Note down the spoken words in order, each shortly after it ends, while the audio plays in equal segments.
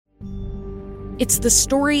It's the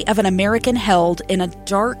story of an American held in a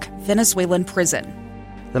dark Venezuelan prison.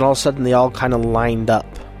 Then all of a sudden they all kind of lined up.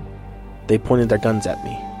 They pointed their guns at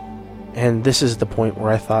me. And this is the point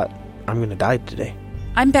where I thought, I'm going to die today.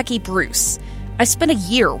 I'm Becky Bruce. I spent a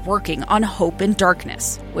year working on Hope in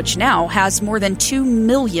Darkness, which now has more than 2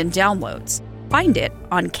 million downloads. Find it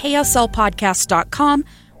on kslpodcast.com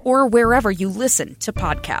or wherever you listen to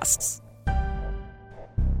podcasts.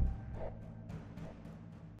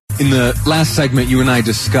 In the last segment, you and I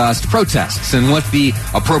discussed protests and what the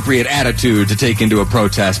appropriate attitude to take into a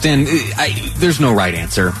protest. And there's no right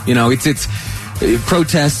answer. You know, it's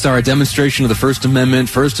protests are a demonstration of the First Amendment.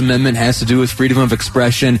 First Amendment has to do with freedom of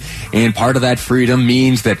expression, and part of that freedom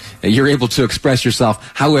means that you're able to express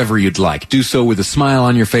yourself however you'd like. Do so with a smile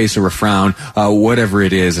on your face or a frown, whatever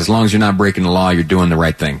it is. As long as you're not breaking the law, you're doing the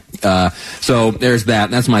right thing. So there's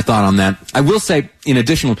that. That's my thought on that. I will say, in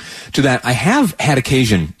addition to that, I have had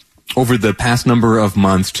occasion over the past number of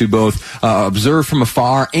months to both observe from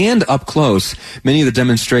afar and up close many of the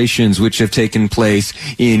demonstrations which have taken place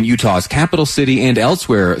in Utah's capital city and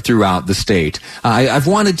elsewhere throughout the state. I've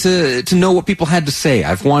wanted to know what people had to say.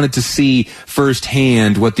 I've wanted to see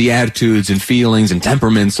firsthand what the attitudes and feelings and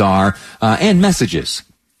temperaments are, and messages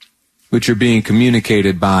which are being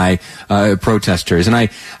communicated by protesters. And I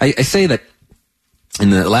say that in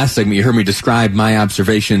the last segment, you heard me describe my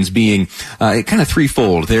observations being kind of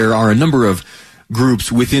threefold. There are a number of groups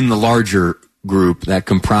within the larger group that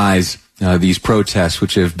comprise these protests,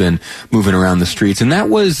 which have been moving around the streets, and that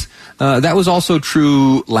was also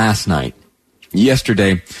true last night.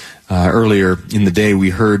 Yesterday, earlier in the day,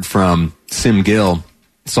 we heard from Sim Gill,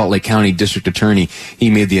 Salt Lake County District Attorney.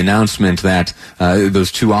 He made the announcement that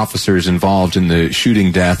those 2 officers involved in the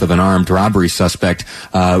shooting death of an armed robbery suspect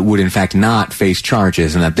would in fact not face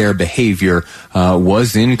charges, and that their behavior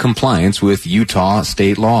was in compliance with Utah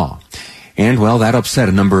state law. And, well, that upset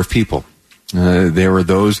a number of people. There were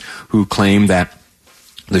those who claimed that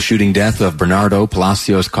the shooting death of Bernardo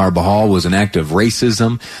Palacios Carbajal was an act of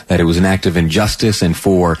racism, that it was an act of injustice, and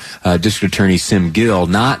for District Attorney Sim Gill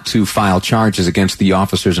not to file charges against the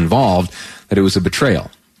officers involved, that it was a betrayal.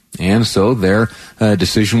 And so their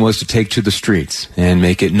decision was to take to the streets and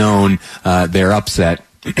make it known their upset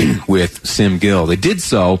with Sim Gill. They did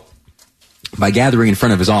so by gathering in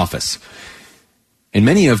front of his office. And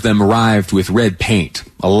many of them arrived with red paint,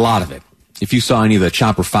 a lot of it. If you saw any of the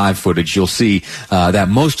Chopper 5 footage, you'll see that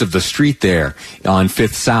most of the street there on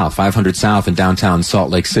 5th South, 500 South in downtown Salt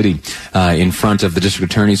Lake City, in front of the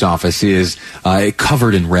district attorney's office is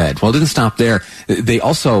covered in red. Well, it didn't stop there. They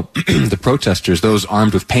also, the protesters, those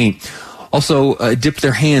armed with paint, also dipped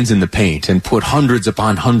their hands in the paint and put hundreds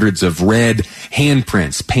upon hundreds of red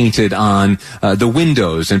handprints painted on the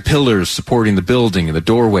windows and pillars supporting the building and the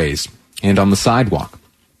doorways and on the sidewalk.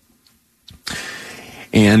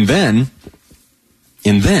 And then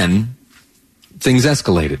things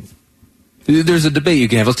escalated. There's a debate you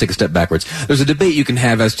can have. Let's take a step backwards. There's a debate you can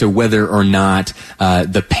have as to whether or not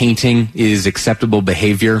the painting is acceptable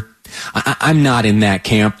behavior. I'm not in that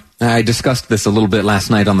camp. I discussed this a little bit last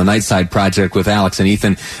night on the Nightside Project with Alex and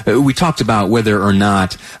Ethan. We talked about whether or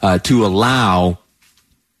not to allow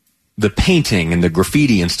the painting and the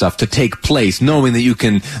graffiti and stuff to take place, knowing that you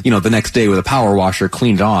can, the next day with a power washer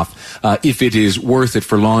clean it off, if it is worth it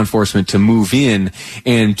for law enforcement to move in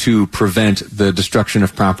and to prevent the destruction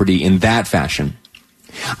of property in that fashion.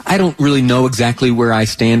 I don't really know exactly where I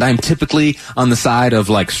stand. I'm typically on the side of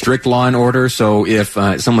strict law and order. So if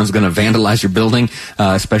someone's going to vandalize your building,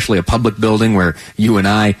 especially a public building where you and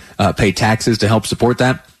I pay taxes to help support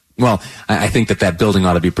that, well, I think that building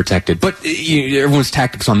ought to be protected. But everyone's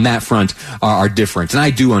tactics on that front are different. And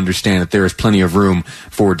I do understand that there is plenty of room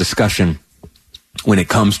for discussion when it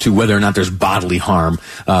comes to whether or not there's bodily harm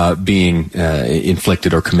being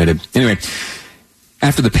inflicted or committed. Anyway,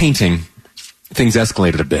 after the painting, things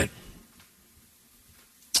escalated a bit.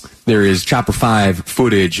 There is Chopper 5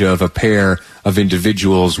 footage of a pair of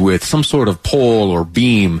individuals with some sort of pole or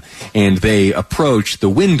beam, and they approach the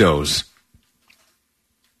windows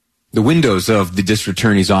of the district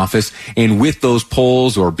attorney's office, and with those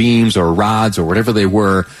poles or beams or rods or whatever they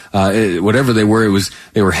were,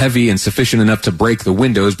 they were heavy and sufficient enough to break the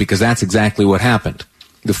windows, because that's exactly what happened.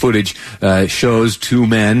 The footage shows 2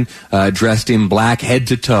 men dressed in black head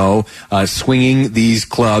to toe, swinging these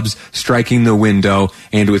clubs, striking the window,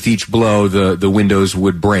 and with each blow the windows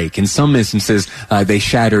would break. In some instances, they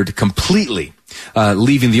shattered completely,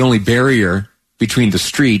 leaving the only barrier between the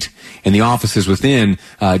street and the offices within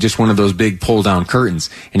just one of those big pull-down curtains.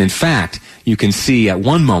 And in fact, you can see at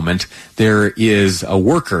one moment there is a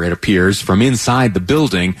worker, it appears, from inside the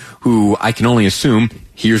building who I can only assume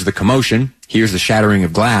hears the commotion, hears the shattering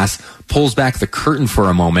of glass, pulls back the curtain for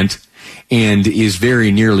a moment, and is very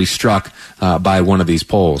nearly struck by one of these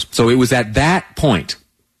poles. So it was at that point,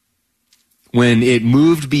 when it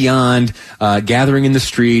moved beyond gathering in the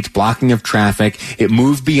street, blocking of traffic, it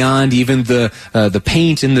moved beyond even the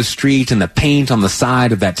paint in the street and the paint on the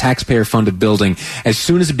side of that taxpayer-funded building. As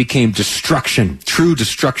soon as it became destruction, true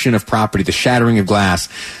destruction of property, the shattering of glass,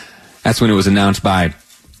 that's when it was announced by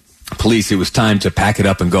police it was time to pack it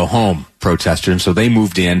up and go home, protesters. And so they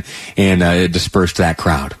moved in and dispersed that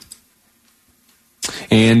crowd.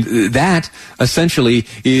 And that essentially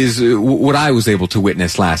is what I was able to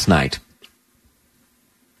witness last night.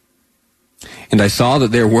 And I saw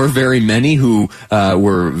that there were very many who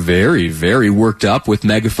were very, very worked up with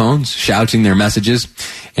megaphones, shouting their messages.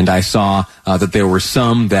 And I saw that there were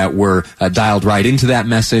some that were dialed right into that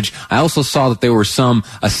message. I also saw that there were some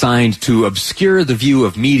assigned to obscure the view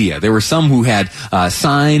of media. There were some who had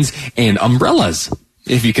signs and umbrellas,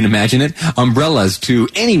 if you can imagine it, umbrellas to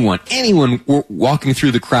anyone walking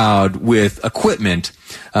through the crowd with equipment,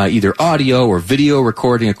 either audio or video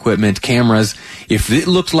recording equipment, cameras. If it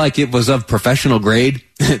looked like it was of professional grade,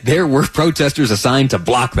 there were protesters assigned to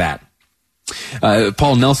block that.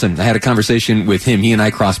 Paul Nelson, I had a conversation with him. He and I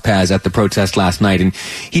crossed paths at the protest last night, and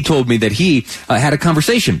he told me that he had a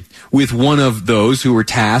conversation with one of those who were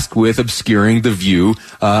tasked with obscuring the view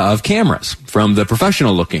of cameras, from the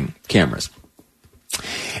professional-looking cameras.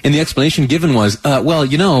 And the explanation given was, over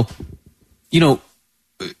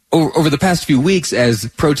the past few weeks, as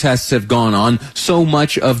protests have gone on, so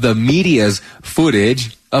much of the media's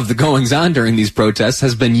footage of the goings-on during these protests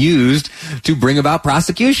has been used to bring about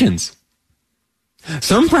prosecutions.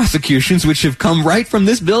 Some prosecutions which have come right from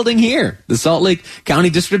this building here, the Salt Lake County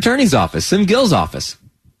District Attorney's Office, Sim Gill's office.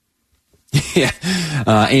 Yeah,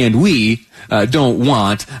 and we don't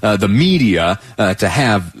want the media to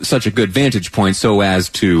have such a good vantage point so as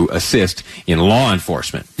to assist in law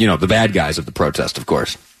enforcement. You know, the bad guys of the protest, of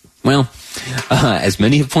course. Well, as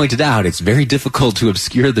many have pointed out, it's very difficult to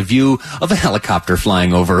obscure the view of a helicopter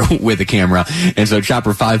flying over with a camera. And so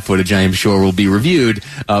Chopper 5 footage, I am sure, will be reviewed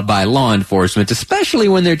by law enforcement, especially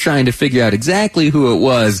when they're trying to figure out exactly who it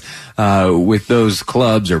was with those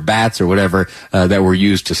clubs or bats or whatever that were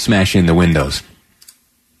used to smash in the windows.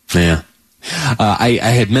 Yeah. I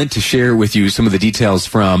had meant to share with you some of the details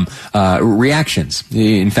from reactions.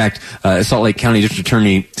 In fact, Salt Lake County District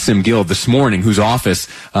Attorney Sim Gill this morning, whose office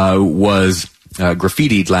was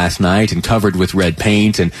graffitied last night and covered with red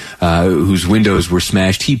paint and whose windows were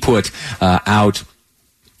smashed, he put out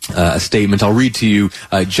a statement. I'll read to you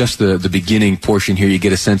just the beginning portion here. You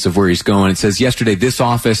get a sense of where he's going. It says, yesterday, this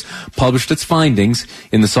office published its findings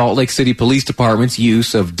in the Salt Lake City Police Department's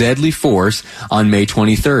use of deadly force on May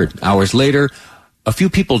 23rd. Hours later, a few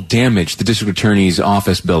people damaged the district attorney's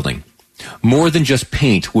office building. More than just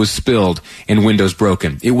paint was spilled and windows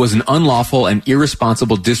broken. It was an unlawful and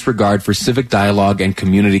irresponsible disregard for civic dialogue and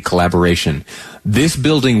community collaboration. This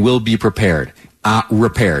building will be repaired. Our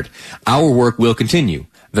work will continue.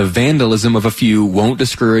 The vandalism of a few won't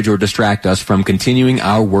discourage or distract us from continuing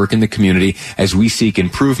our work in the community as we seek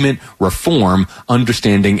improvement, reform,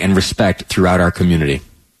 understanding, and respect throughout our community.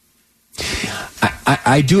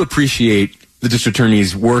 I do appreciate the district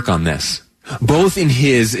attorney's work on this, both in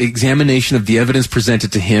his examination of the evidence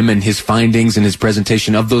presented to him and his findings and his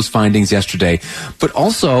presentation of those findings yesterday, but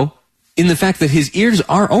also in the fact that his ears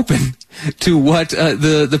are open to what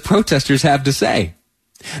the protesters have to say.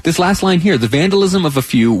 This last line here, the vandalism of a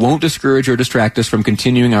few won't discourage or distract us from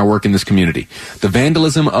continuing our work in this community. The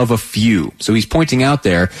vandalism of a few. So he's pointing out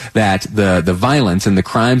there that the violence and the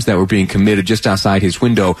crimes that were being committed just outside his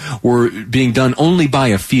window were being done only by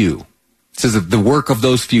a few. It says that the work of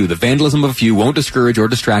those few, the vandalism of a few, won't discourage or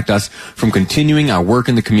distract us from continuing our work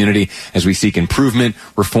in the community as we seek improvement,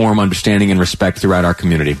 reform, understanding, and respect throughout our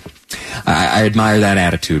community. I admire that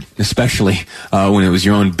attitude, especially when it was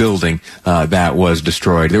your own building that was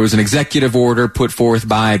destroyed. There was an executive order put forth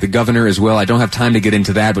by the governor as well. I don't have time to get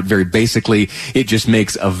into that, but very basically, it just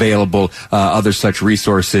makes available other such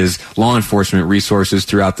resources, law enforcement resources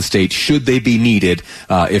throughout the state, should they be needed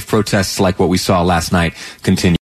if protests like what we saw last night continue.